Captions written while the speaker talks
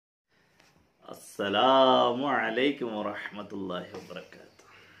Assalamu alaikum wa rahmatullahi wa barakatuh.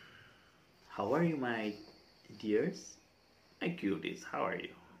 How are you, my dears? My cuties, how are you?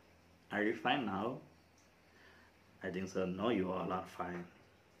 Are you fine now? I think so. No, you all are fine,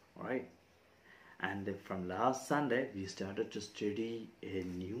 right? And from last Sunday, we started to study a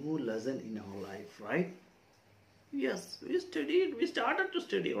new lesson in our life, right? Yes, we started to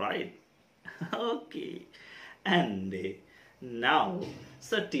study, right? Okay. And now,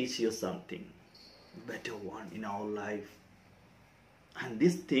 so teach you something better one in our life. And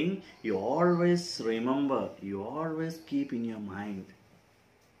this thing you always remember, you always keep in your mind.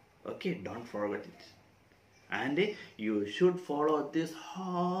 Okay, don't forget it. And you should follow this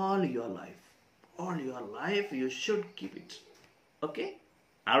all your life. All your life you should keep it. Okay?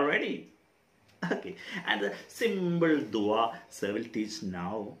 Are ready? Okay. And the simple dua, so will teach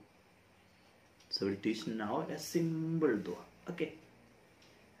now. So we'll teach now a simple dua. Okay.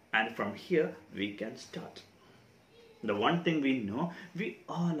 And from here we can start. The one thing we know, we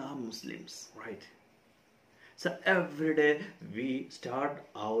all are Muslims, right? So every day we start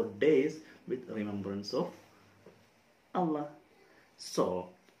our days with remembrance of Allah.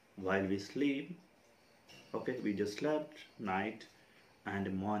 So while we sleep, okay, we just slept night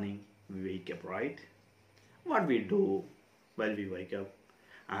and morning we wake up, right? What we do while we wake up?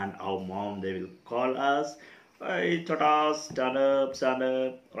 And our mom, they will call us, hey, Tata, stand up,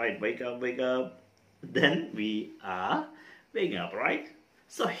 right, wake up. Then we are waking up, right?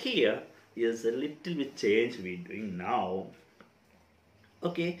 So here is a little bit change we're doing now.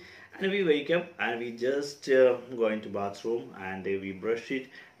 Okay, and we wake up and we just go into bathroom and we brush it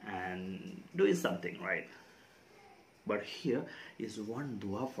and doing something, right? But here is one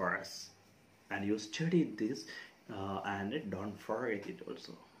dua for us, and you study this and don't forget it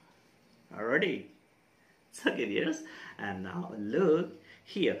also. Already? So okay, yes. And now look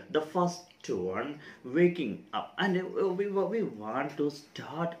here, the first one, waking up, and we want to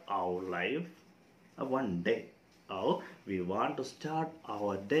start our life one day. Oh, we want to start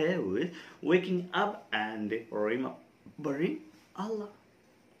our day with waking up and remembering Allah.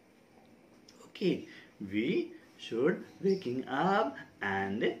 Okay, we should waking up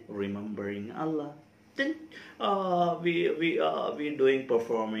and remembering Allah. Then we doing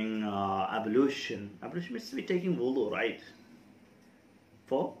performing ablution. Ablution means we taking wudu, right?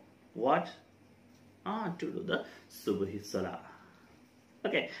 For what? To do the subhi salah.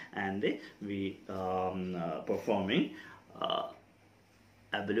 Okay, and we performing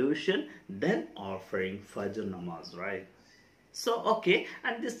ablution, then offering fajr namaz, right? So okay,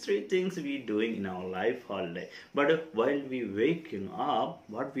 and these three things we doing in our life all day. But while we waking up,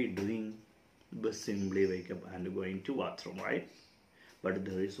 what we doing? But simply wake up and going to bathroom, right? But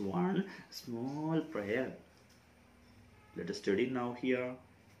there is one small prayer. Let us study now here.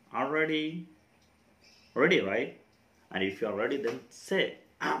 Already? Ready, right? And if you are ready, then say,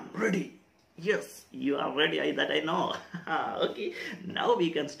 I'm ready. Yes, you are ready, that I know. Okay, now we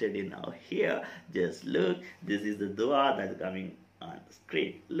can study now. Here, just look. This is the dua that's coming on the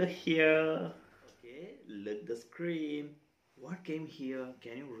screen. Look here. Okay, look the screen. What came here?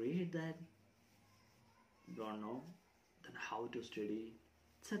 Can you read that? Don't know? Then how to study?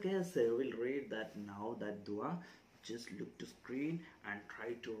 It's okay, so we'll read that now, that dua. Just look to screen and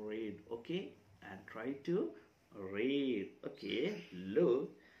try to read, okay? And try to read, okay?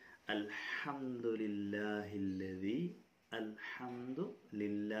 Look. Alhamdulillahilladhi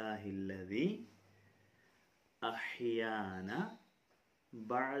ahyana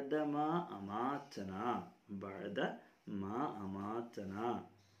ba'dama amatana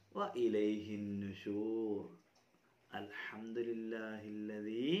wa ilayhin nushur.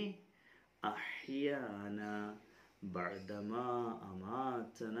 Alhamdulillahilladhi ahyana ba'dama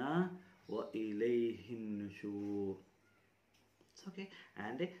amatana wa ilayhin nushur. It's okay,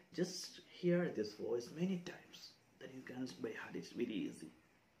 and just hear this voice many times. Then you can by heart. It's very easy.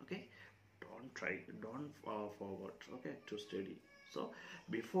 Okay, don't forget. Okay, to study. So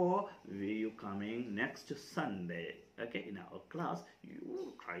before you coming next Sunday, okay, in our class,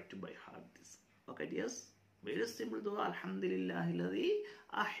 you try to by heart this. Okay, yes. Very simple dua. Alhamdulillahilladhi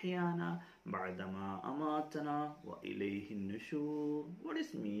ahyana ba'dama amatana wa ilayhin nushur. What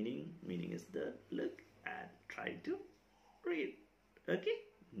is meaning? Meaning is the look and try to read. Okay,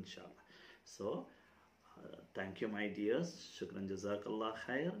 inshallah. So thank you, my dears. Shukran, jazakallah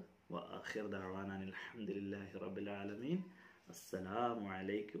khair. Wa akhir da'wana alhamdulillahi rabbil alamin. Assalamu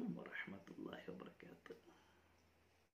alaikum wa rahmatullahi wa barakatuh.